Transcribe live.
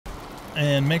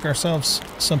and make ourselves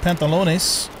some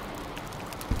pantalones.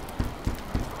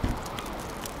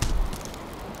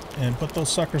 And put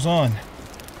those suckers on.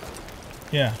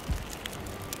 Yeah.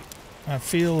 I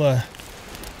feel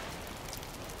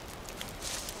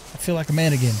like a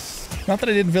man again. Not that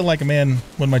I didn't feel like a man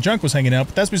when my junk was hanging out,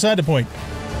 but that's beside the point.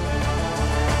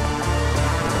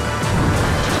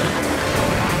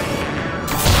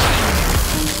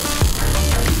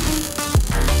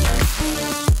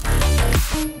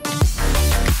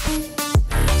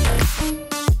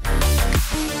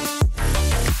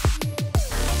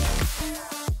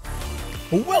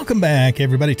 Welcome back,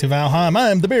 everybody, to Valheim.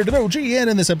 I'm the Bearded OG, and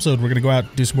in this episode, we're going to go out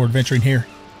and do some more adventuring here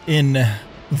in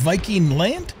Viking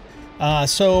land.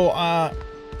 After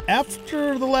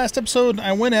the last episode,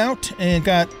 I went out and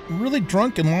got really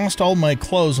drunk and lost all my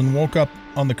clothes and woke up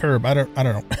on the curb. I don't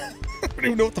know. I don't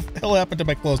even know what the hell happened to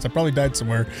my clothes. I probably died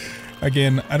somewhere.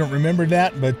 Again, I don't remember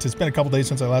that, but it's been a couple days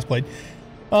since I last played.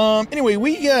 Anyway,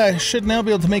 we should now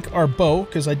be able to make our bow,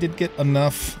 because I did get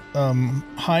enough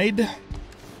hide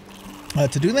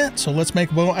to do that. So let's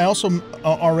make a bow. I also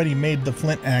already made the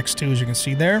flint axe too, as you can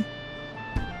see there.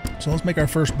 So let's make our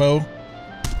first bow.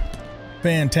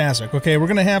 Fantastic. Okay, we're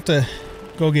gonna have to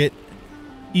go get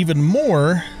even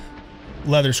more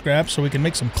leather scraps so we can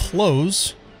make some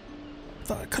clothes.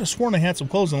 I could have sworn I had some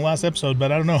clothes in the last episode,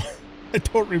 but I don't know. I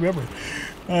don't remember.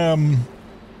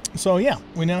 So yeah,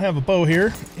 we now have a bow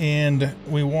here, and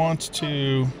we want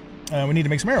to we need to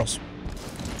make some arrows.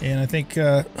 And I think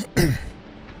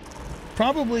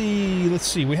probably, let's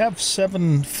see, we have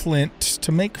 7 flint.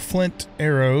 To make flint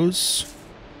arrows,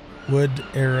 wood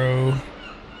arrow.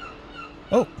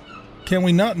 Oh, can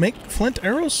we not make flint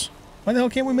arrows? Why the hell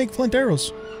can't we make flint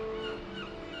arrows?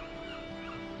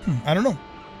 I don't know.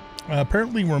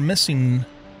 Apparently we're missing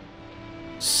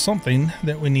something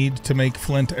that we need to make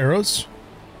flint arrows.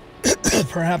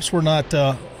 Perhaps we're not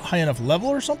high enough level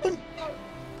or something?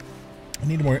 I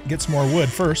need to get some more wood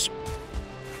first.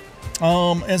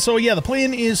 And so, yeah, the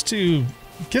plan is to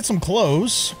get some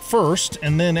clothes first,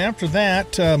 and then after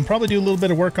that, probably do a little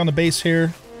bit of work on the base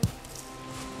here,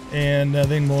 and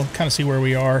then we'll kind of see where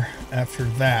we are after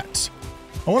that.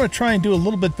 I want to try and do a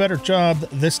little bit better job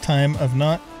this time of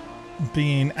not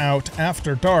being out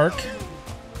after dark,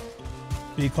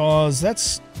 because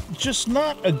that's just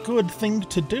not a good thing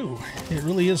to do. It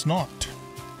really is not.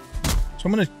 So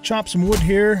I'm going to chop some wood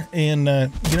here and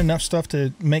get enough stuff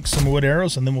to make some wood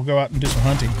arrows, and then we'll go out and do some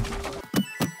hunting.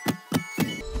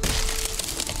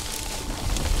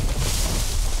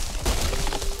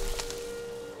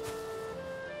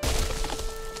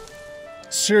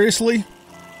 Seriously?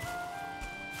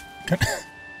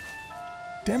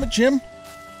 Damn it, Jim.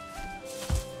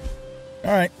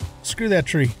 Alright, screw that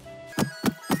tree.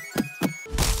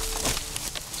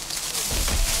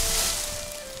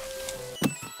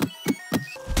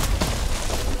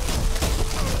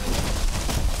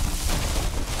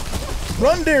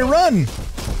 Run, dear, run!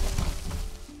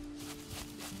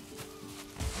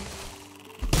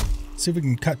 See if we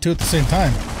can cut two at the same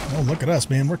time. Oh, look at us,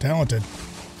 man. We're talented.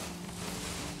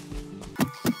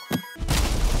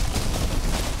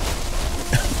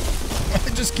 I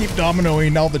just keep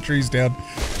dominoing all the trees down.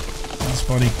 That's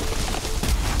funny.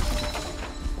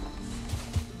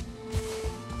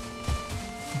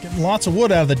 Getting lots of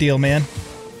wood out of the deal, man.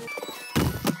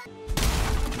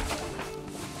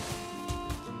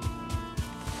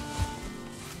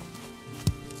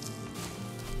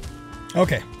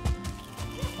 Okay.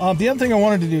 The other thing I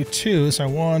wanted to do too is I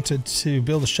wanted to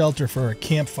build a shelter for a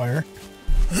campfire.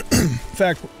 In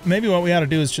fact, maybe what we ought to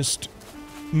do is just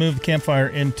move the campfire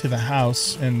into the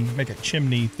house and make a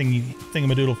chimney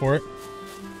thingamadoodle for it.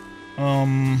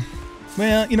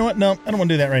 Well, you know what? No, I don't want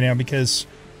to do that right now because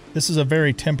this is a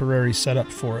very temporary setup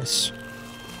for us.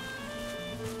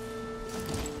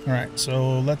 Alright,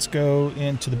 so let's go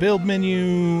into the build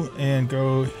menu and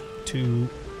go to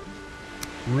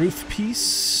roof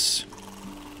piece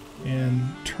and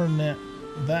turn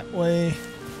that way.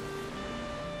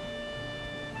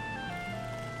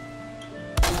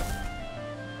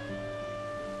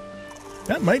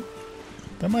 That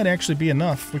might actually be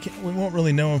enough. We won't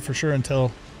really know for sure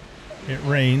until it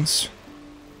rains.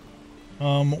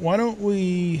 Why don't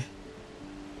we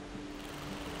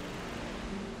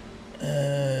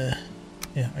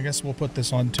yeah, I guess we'll put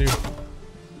this on too.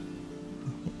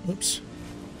 Whoops.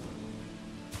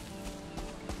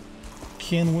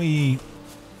 Can we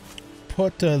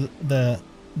put the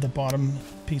bottom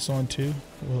piece on too?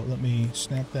 Well, let me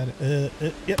snap that.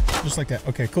 Yep, just like that.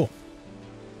 Okay, cool.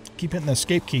 Keep hitting the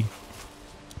escape key.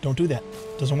 Don't do that.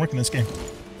 Doesn't work in this game.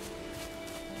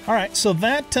 All right, so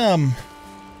that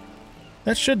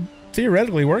should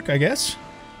theoretically work, I guess.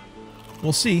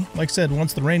 We'll see. Like I said,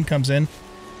 once the rain comes in.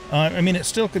 I mean, it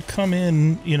still could come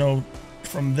in, you know,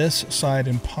 from this side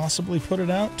and possibly put it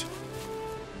out.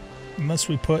 Unless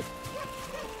we put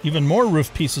even more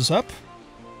roof pieces up.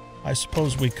 I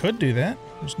suppose we could do that.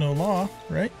 There's no law,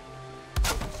 right?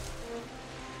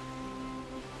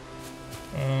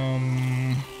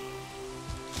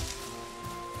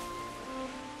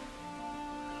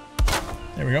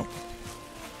 There we go.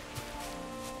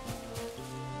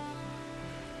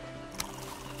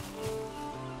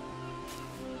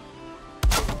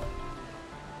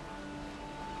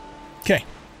 Okay,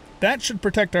 that should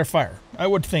protect our fire. I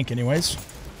would think, anyways.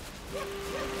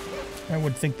 I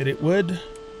would think that it would.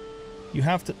 You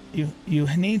have to. You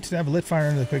need to have a lit fire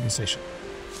under the cooking station.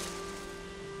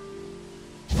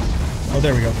 Oh,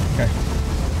 there we go. Okay.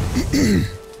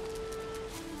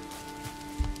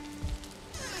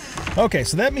 Okay,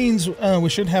 so that means we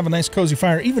should have a nice cozy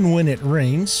fire even when it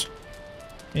rains.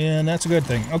 And that's a good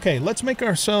thing. Okay, let's make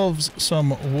ourselves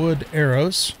some wood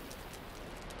arrows.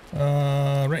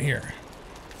 Right here.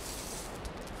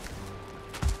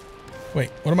 Wait,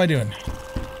 what am I doing?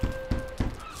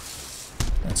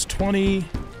 That's 20,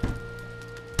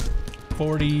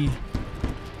 40,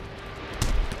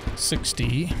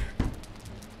 60,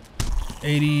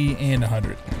 80, and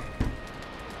 100.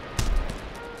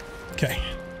 Okay.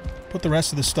 Put the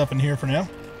rest of this stuff in here for now.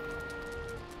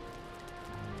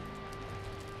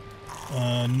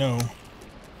 No.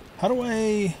 How do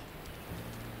I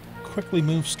quickly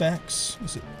move stacks?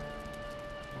 Is it...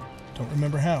 Don't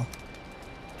remember how.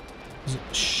 Is it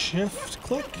shift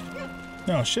click?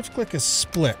 No, shift click is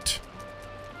split.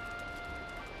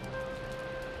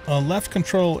 Left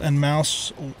control and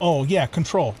mouse... Oh, yeah,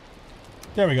 control.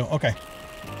 There we go. Okay.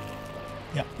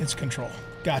 Yeah, it's control.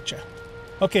 Gotcha.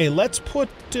 Okay, let's put...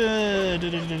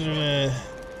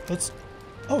 let's...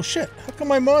 Oh, shit. How come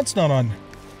my mod's not on?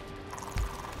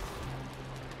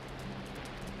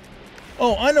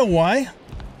 Oh, I know why.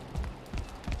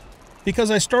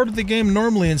 Because I started the game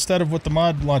normally instead of with the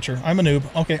mod launcher. I'm a noob.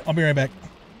 Okay, I'll be right back.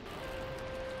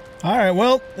 Alright,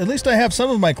 well, at least I have some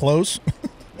of my clothes.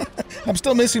 I'm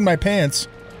still missing my pants.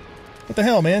 What the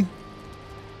hell, man?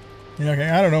 Yeah, okay,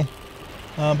 I don't know.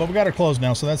 But we got our clothes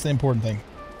now, so that's the important thing.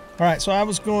 Alright, so I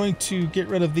was going to get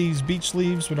rid of these beech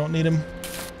leaves. We don't need them.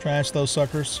 Trash those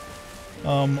suckers.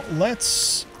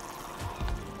 Let's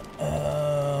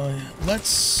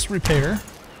repair.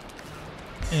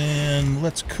 And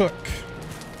let's cook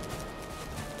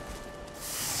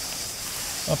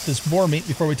up this boar meat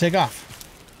before we take off.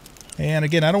 And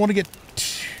again, I don't want to get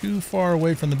too far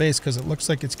away from the base because it looks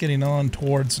like it's getting on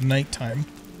towards nighttime.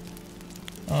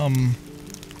 I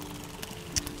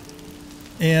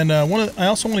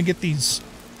also want to get these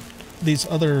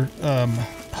other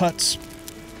huts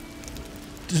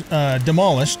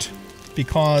demolished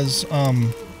because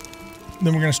then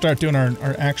we're going to start doing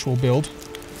our actual build.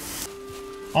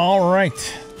 All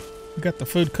right, we got the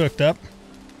food cooked up,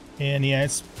 and yeah,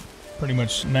 it's pretty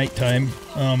much nighttime.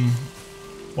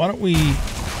 Why don't we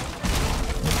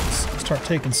start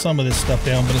taking some of this stuff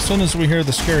down? But as soon as we hear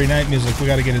the scary night music, we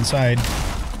got to get inside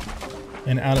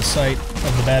and out of sight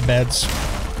of the bad bads.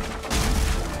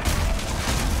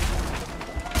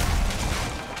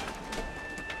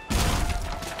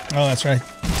 Oh, that's right.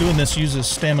 Doing this uses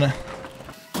stamina.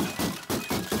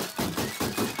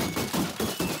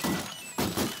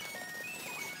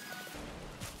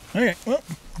 Okay, well,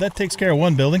 that takes care of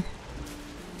one building.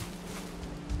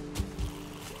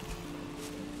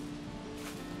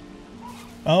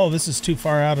 Oh, this is too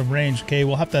far out of range. Okay,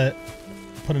 we'll have to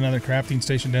put another crafting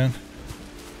station down.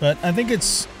 But I think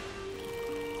it's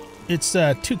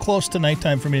too close to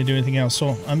nighttime for me to do anything else.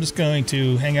 So I'm just going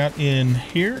to hang out in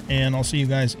here, and I'll see you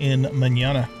guys in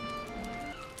mañana.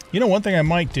 You know, one thing I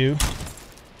might do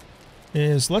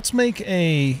is let's make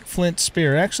a flint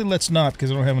spear. Actually, let's not,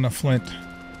 because I don't have enough flint.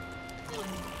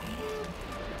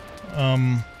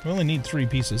 We only need 3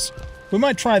 pieces. We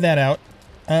might try that out.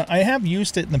 I have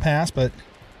used it in the past, but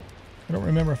I don't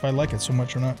remember if I like it so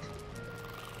much or not.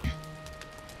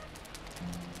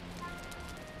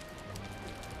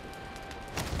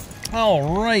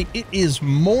 All right, it is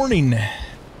morning.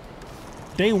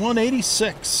 Day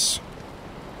 186.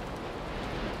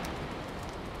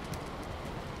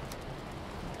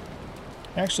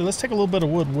 Actually, let's take a little bit of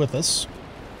wood with us.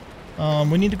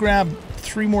 We need to grab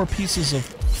 3 more pieces of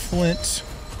flint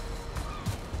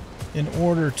in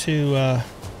order to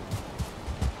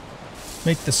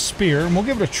make the spear, and we'll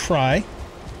give it a try.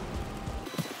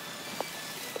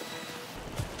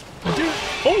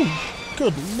 Oh,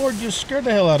 good lord, you scared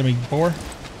the hell out of me, boar.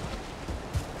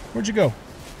 Where'd you go?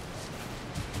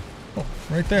 Oh,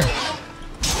 right there.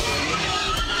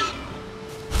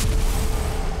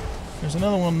 There's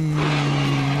another one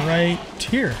right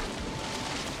here.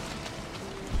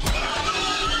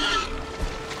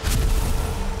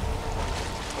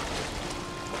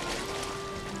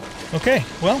 Okay,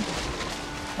 well,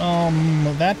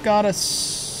 that got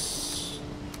us...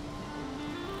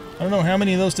 I don't know, how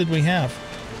many of those did we have?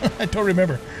 I don't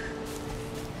remember.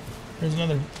 There's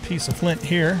another piece of flint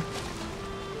here.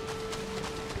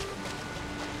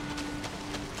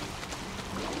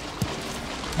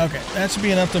 Okay, that should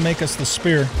be enough to make us the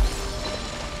spear.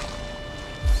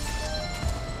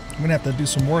 I'm gonna have to do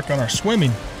some work on our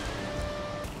swimming.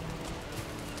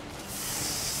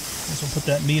 Guess we'll put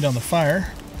that meat on the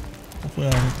fire. Hopefully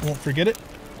I won't forget it.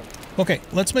 Okay,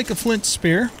 let's make a flint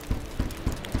spear.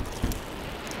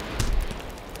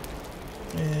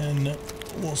 And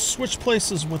we'll switch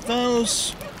places with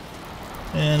those.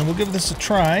 And we'll give this a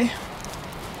try.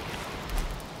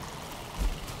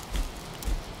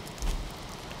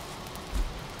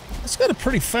 It's got a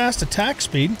pretty fast attack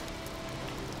speed.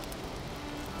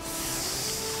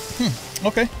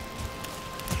 Okay.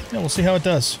 Yeah, we'll see how it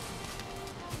does.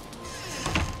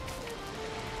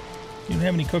 You don't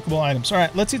have any cookable items.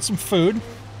 Alright, let's eat some food.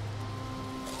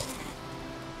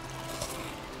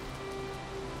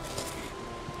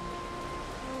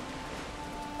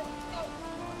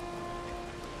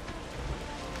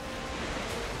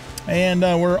 And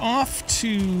we're off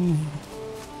to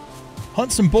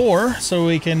hunt some boar so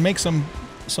we can make some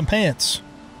pants.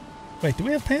 Wait, do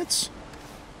we have pants?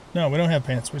 No, we don't have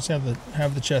pants. We just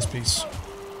have the chest piece.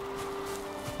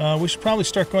 We should probably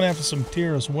start going after some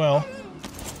deer as well.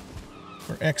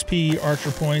 For XP,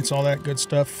 archer points, all that good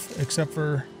stuff. Except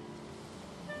for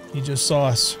he just saw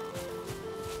us.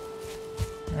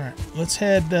 Alright, let's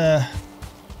head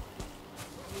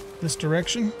this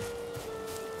direction.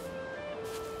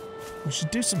 We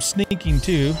should do some sneaking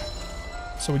too.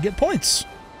 So we get points.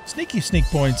 Sneaky sneak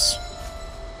points.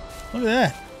 Look at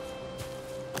that.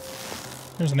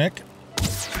 There's an egg.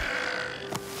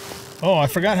 Oh, I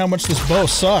forgot how much this bow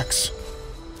sucks.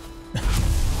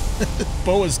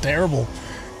 Bow is terrible.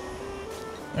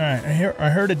 Alright,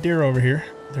 I heard a deer over here.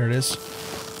 There it is.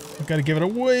 I've got to give it a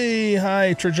way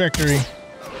high trajectory.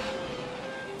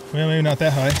 Well, maybe not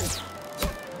that high.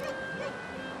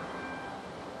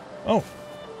 Oh.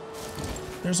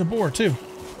 There's a boar, too.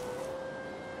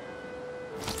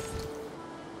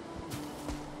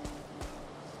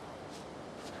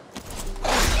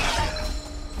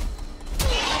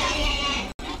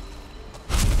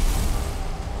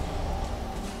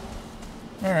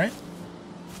 Alright.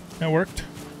 That worked.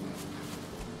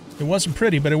 It wasn't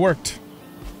pretty, but it worked.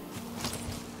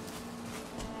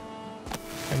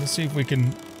 Okay, let's see if we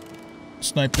can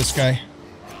snipe this guy.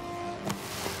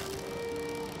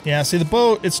 Yeah, see the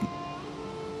bow, it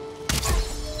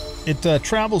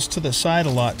travels to the side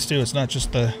a lot too. It's not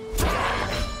just the,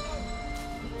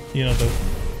 you know, the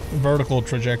vertical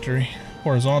trajectory,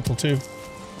 horizontal too.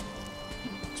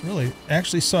 It's really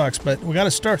actually sucks, but we got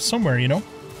to start somewhere, you know.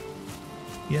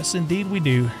 Yes, indeed we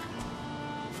do.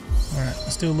 All right,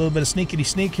 let's do a little bit of sneakity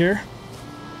sneak here.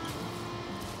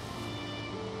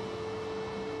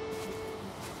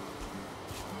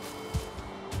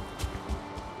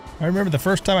 I remember the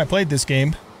first time I played this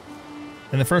game,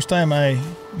 and the first time I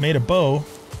made a bow,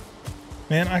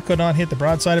 man, I could not hit the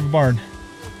broadside of a barn.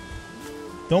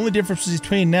 The only difference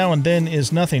between now and then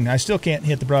is nothing. I still can't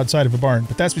hit the broadside of a barn,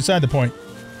 but that's beside the point.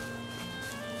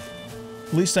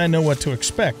 At least I know what to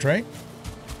expect, right?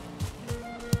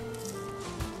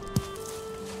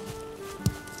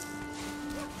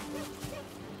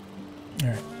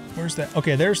 Alright, where's that?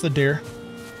 Okay, there's the deer.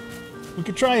 We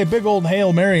could try a big old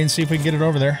Hail Mary and see if we can get it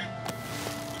over there.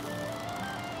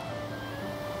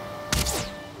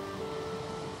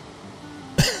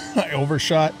 I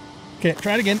overshot. Okay,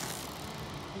 try it again.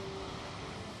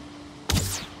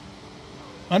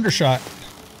 Undershot.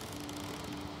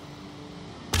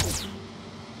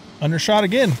 Undershot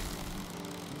again.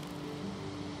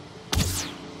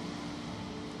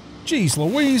 Jeez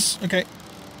Louise. Okay.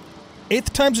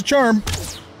 8th time's a charm.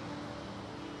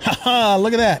 Haha,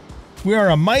 look at that. We are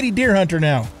a mighty deer hunter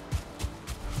now.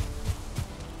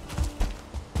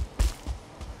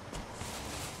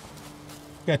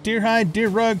 Got deer hide, deer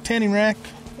rug, tanning rack.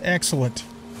 Excellent.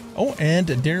 Oh, and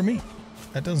a deer meat.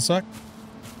 That doesn't suck.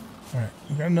 Alright,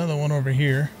 we've got another one over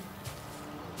here.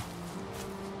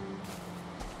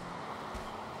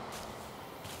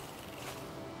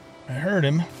 I heard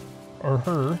him. Or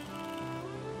her.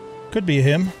 Could be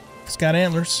him. He's got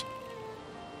antlers.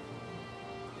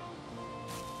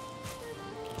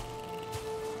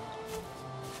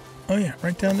 Oh yeah,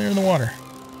 right down there in the water.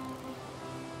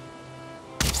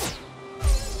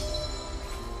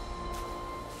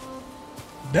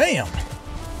 Damn.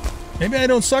 Maybe I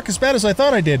don't suck as bad as I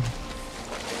thought I did.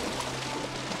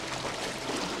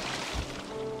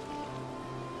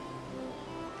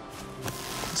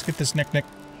 Let's get this neck.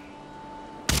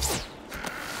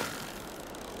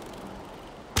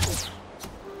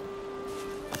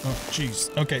 Oh,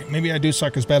 jeez. Okay, maybe I do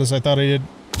suck as bad as I thought I did.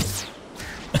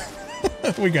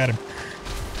 We got him.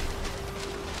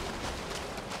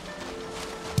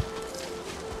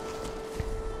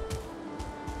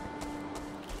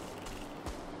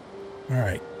 All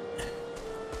right.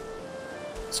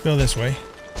 Let's go this way.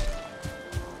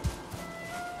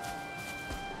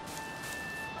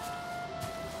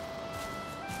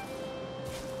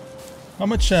 How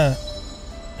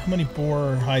many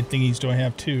boar hide thingies do I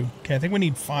have? 2. Okay, I think we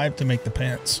need 5 to make the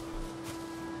pants.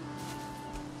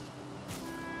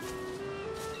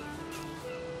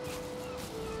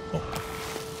 Oh.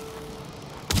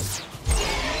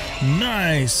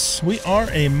 Nice! We are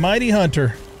a mighty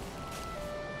hunter.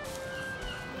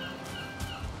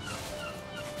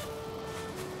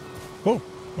 Oh,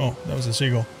 oh, that was a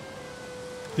seagull.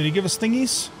 Did he give us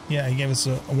thingies? Yeah, he gave us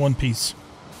a 1 piece.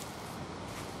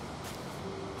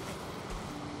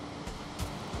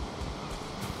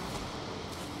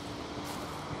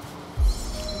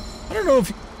 I don't know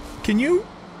if... Can you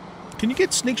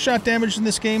get sneak shot damage in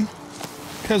this game?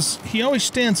 Because he always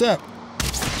stands up.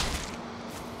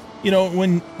 You know,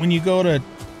 when you go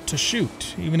to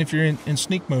shoot, even if you're in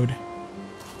sneak mode.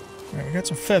 Alright, we got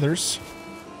some feathers.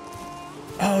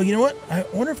 Oh, you know what? I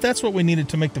wonder if that's what we needed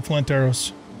to make the flint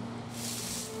arrows.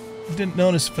 I didn't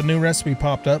notice if a new recipe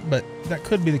popped up, but that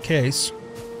could be the case.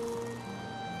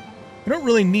 We don't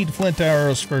really need flint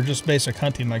arrows for just basic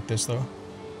hunting like this, though.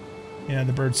 Yeah,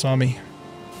 the bird saw me.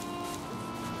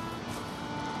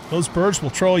 Those birds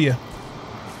will troll you.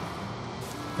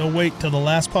 They'll wait till the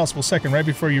last possible second right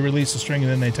before you release the string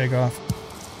and then they take off.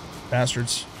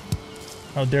 Bastards.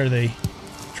 How dare they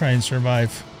try and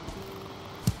survive.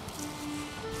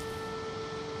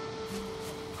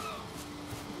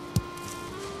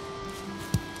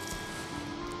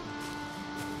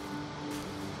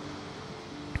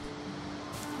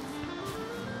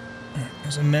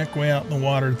 There's a neck way out in the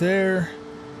water there.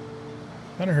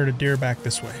 Thought I heard a deer back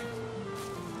this way.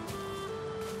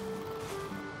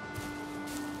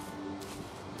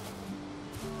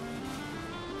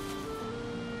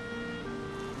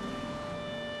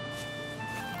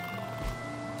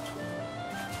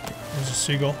 There's a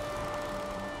seagull.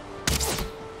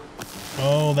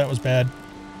 Oh, that was bad.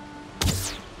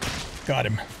 Got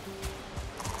him.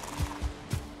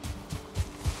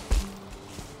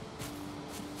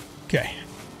 Okay.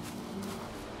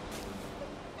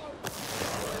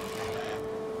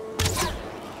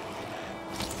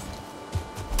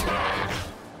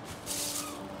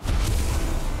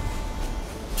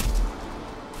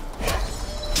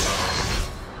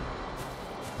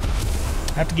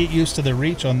 I have to get used to the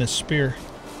reach on this spear.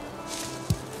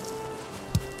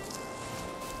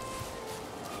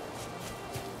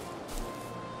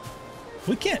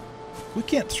 We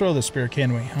can't throw the spear,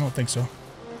 can we? I don't think so.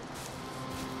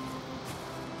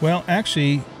 Well,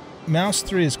 actually, mouse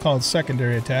 3 is called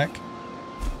secondary attack.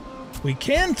 We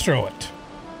can throw it.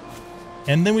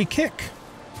 And then we kick.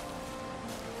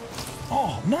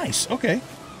 Oh, nice. Okay.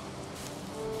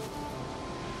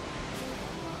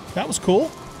 That was cool.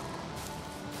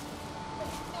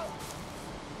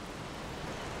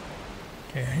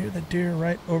 Okay, I hear the deer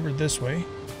right over this way.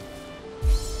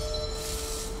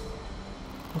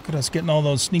 Look at us getting all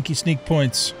those sneaky sneak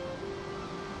points.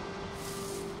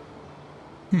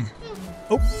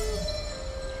 Oh.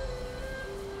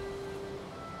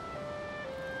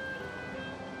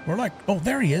 We're like, oh,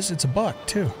 there he is. It's a buck,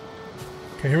 too.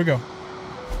 Okay, here we go.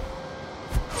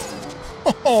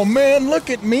 Oh, man, look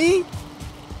at me.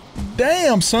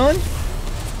 Damn, son.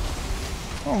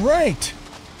 All right.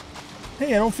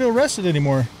 Hey, I don't feel rested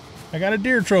anymore. I got a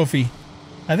deer trophy.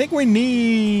 I think we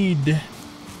need...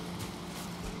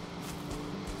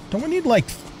 Don't we need, like,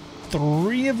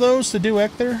 3 of those to do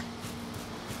Ecther?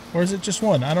 Or is it just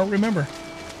 1? I don't remember.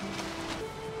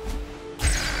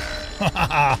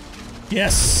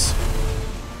 Yes!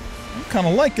 I'm kind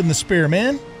of liking the spear,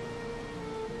 man.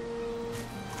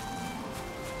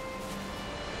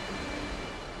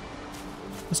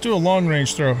 Let's do a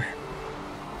long-range throw.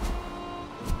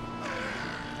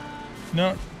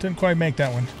 No, didn't quite make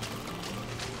that one.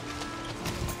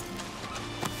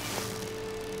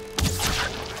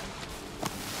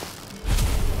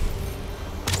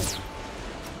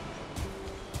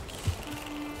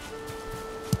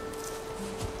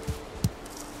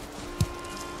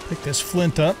 Pick this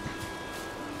flint up.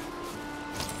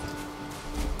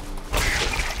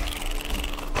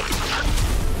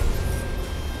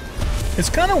 It's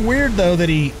kind of weird, though, that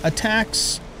he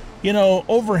attacks, you know,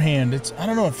 overhand. It's, I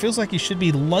don't know, it feels like he should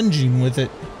be lunging with it.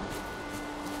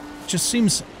 It just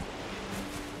seems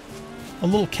a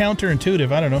little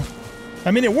counterintuitive. I don't know.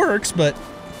 I mean, it works, but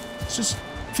it just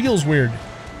feels weird.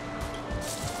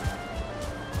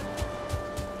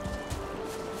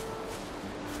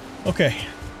 Okay.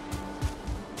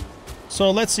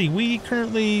 So let's see. We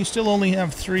currently still only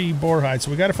have 3 boar hides,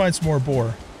 so we got to find some more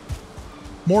boar.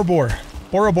 More boar.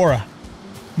 Bora Bora.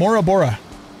 Mora Bora.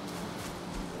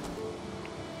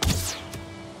 I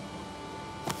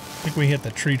think we hit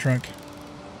the tree trunk.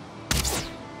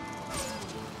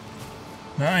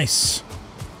 Nice.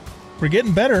 We're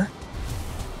getting better.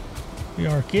 We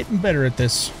are getting better at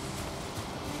this.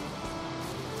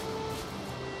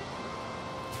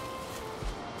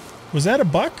 Was that a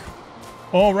buck?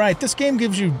 All right, this game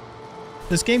gives you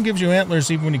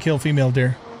antlers even when you kill female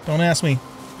deer. Don't ask me.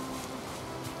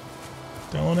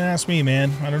 Don't ask me,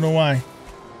 man. I don't know why.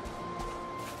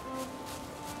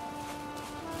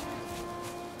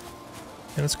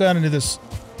 Okay, let's go out into this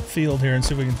field here and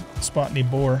see if we can spot any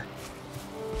boar.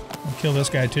 We'll kill this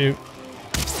guy too.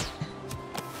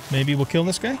 Maybe we'll kill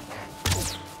this guy?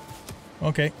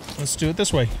 Okay, let's do it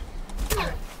this way.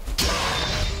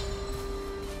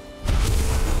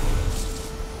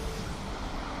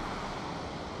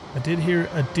 I did hear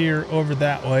a deer over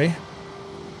that way.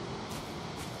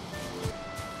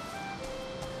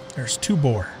 There's 2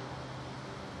 boar.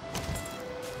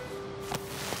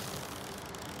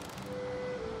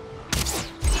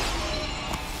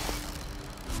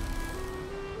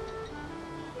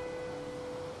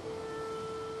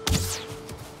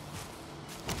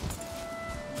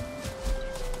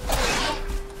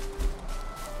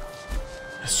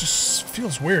 This just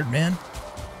feels weird, man.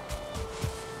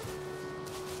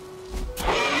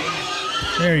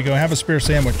 There you go. Have a spear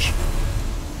sandwich.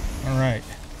 All right.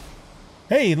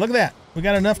 Hey, look at that. We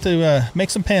got enough to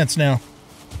make some pants now.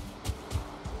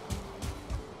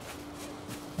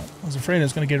 I was afraid I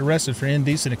was going to get arrested for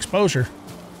indecent exposure.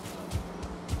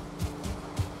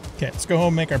 Okay, let's go home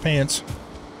and make our pants.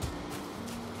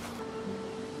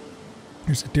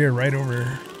 There's a deer right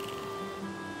over...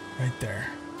 right there.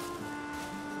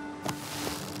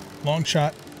 Long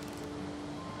shot.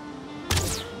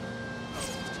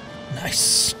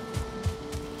 Nice.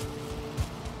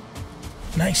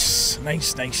 Nice,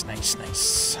 nice, nice, nice,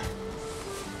 nice.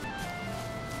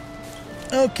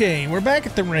 Okay, we're back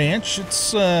at the ranch.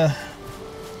 It's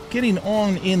getting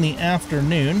on in the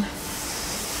afternoon.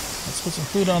 Let's put some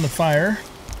food on the fire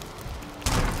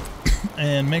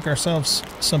and make ourselves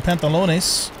some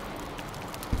pantalones.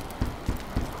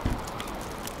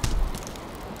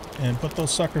 And put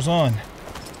those suckers on.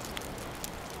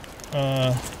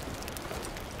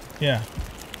 Yeah.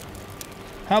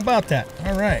 How about that?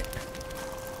 All right.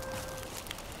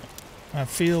 I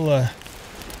feel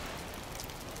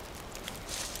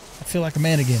like a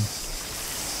man again.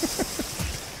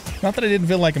 Not that I didn't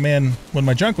feel like a man when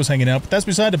my junk was hanging out, but that's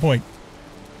beside the point.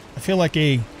 I feel like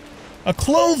a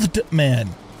clothed man.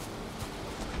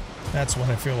 That's what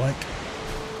I feel like.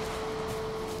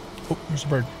 Oh, there's a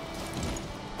bird.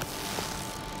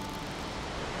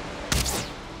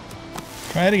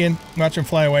 Try it again. Watch him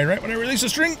fly away right when I release the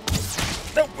string.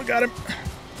 Nope, we got him.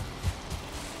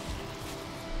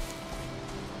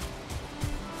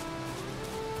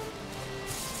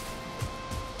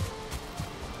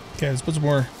 Okay, let's put some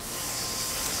more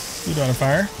food on the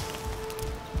fire.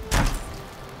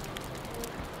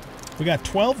 We got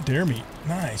 12 deer meat.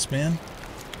 Nice, man.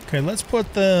 Okay, let's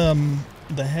put the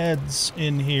heads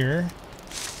in here,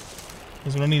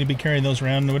 because we don't need to be carrying those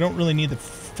around. And we don't really need the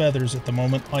feathers at the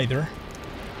moment either.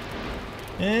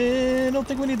 And I don't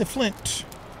think we need the flint.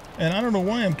 And I don't know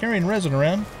why I'm carrying resin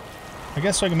around. I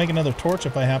guess so I can make another torch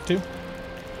if I have to.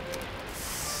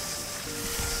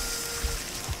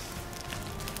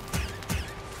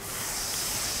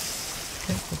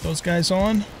 Okay, put those guys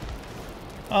on.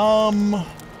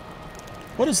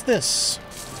 What is this?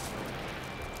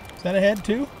 Is that a head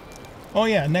too? Oh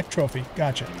yeah, neck trophy.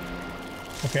 Gotcha.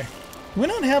 Okay. Do we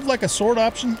not have like a sword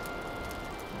option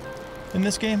in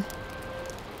this game?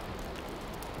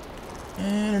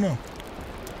 I don't know.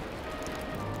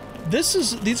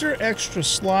 These are extra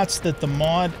slots that the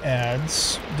mod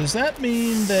adds. Does that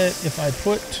mean that if I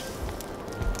put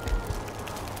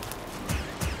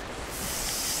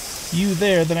you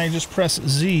there, then I just press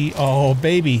Z? Oh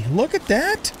baby, look at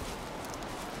that!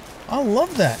 I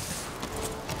love that.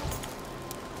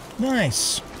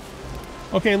 Nice.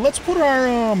 Okay, let's put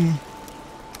our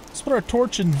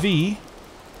torch in V.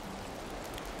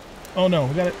 Oh no,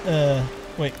 we got it.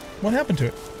 Wait, what happened to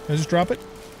it? Did I just drop it?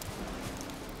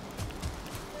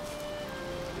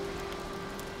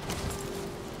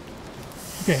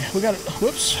 Okay, we got it.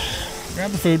 Whoops. Grab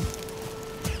the food.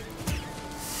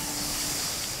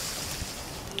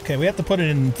 Okay, we have to put it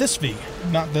in this V,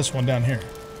 not this one down here.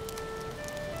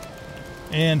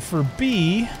 And for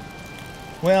B,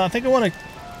 well, I think I want to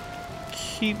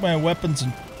keep my weapons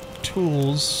and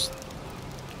tools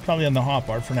probably on the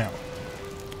hotbar for now.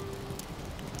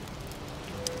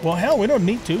 Well, hell, we don't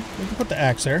need to. We can put the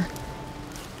axe there.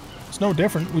 It's no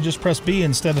different. We just press B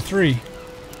instead of 3.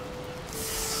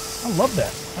 I love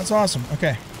that. That's awesome.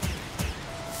 Okay.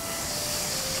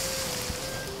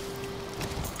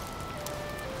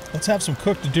 Let's have some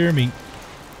cooked deer meat.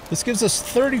 This gives us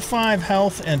 35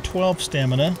 health and 12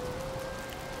 stamina.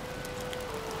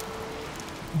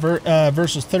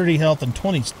 Versus 30 health and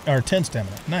 10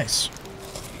 stamina. Nice.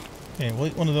 Okay, we'll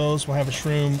eat one of those. We'll have a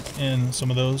shroom and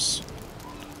some of those.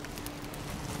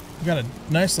 We've got a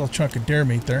nice little chunk of deer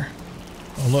meat there.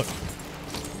 Oh, look.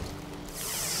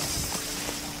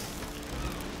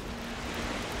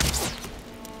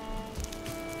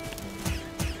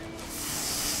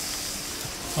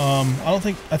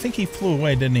 I think he flew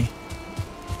away, didn't he?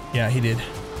 Yeah, he did.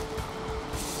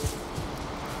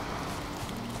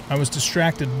 I was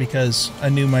distracted because I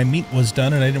knew my meat was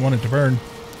done and I didn't want it to burn.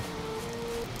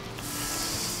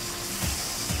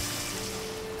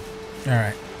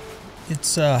 Alright.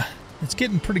 It's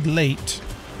getting pretty late.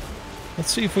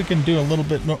 Let's see if we can do a little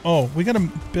bit more. Oh, we gotta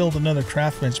build another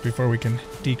craft bench before we can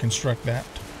deconstruct that.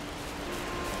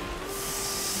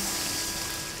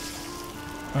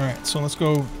 Alright, so let's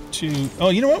go to... Oh,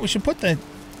 you know what? We should put the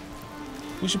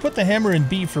hammer in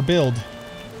B for build.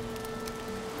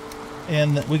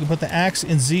 And we can put the axe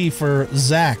in Z for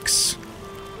Zax.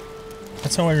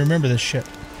 That's how I remember this shit.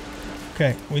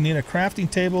 Okay, we need a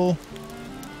crafting table,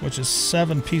 which is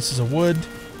 7 pieces of wood.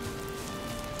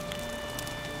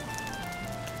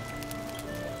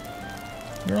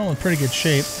 They're all in pretty good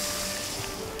shape.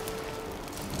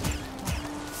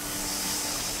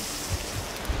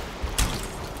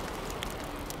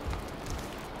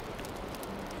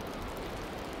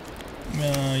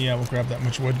 Yeah, we'll grab that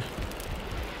much wood.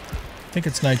 I think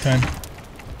it's nighttime.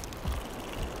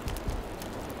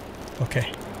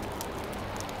 Okay.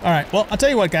 Alright, well, I'll tell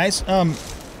you what, guys.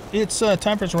 It's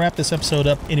time for us to wrap this episode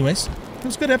up. Anyways, it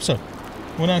was a good episode.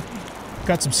 Went on,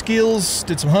 got some skills,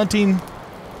 did some hunting,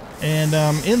 and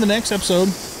in the next episode,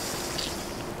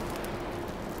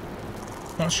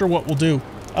 not sure what we'll do.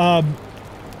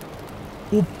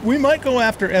 We might go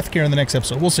after FCare in the next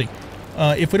episode. We'll see.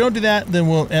 If we don't do that, then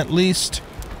we'll at least...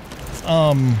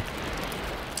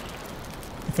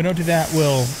 if we don't do that,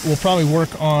 we'll probably work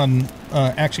on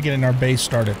actually getting our base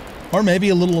started. Or maybe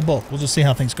a little of both. We'll just see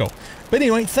how things go. But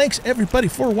anyway, thanks everybody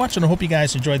for watching. I hope you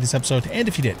guys enjoyed this episode. And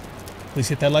if you did, please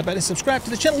hit that like button, subscribe to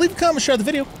the channel, leave a comment, share the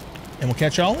video, and we'll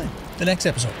catch y'all in the next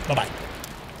episode. Bye-bye.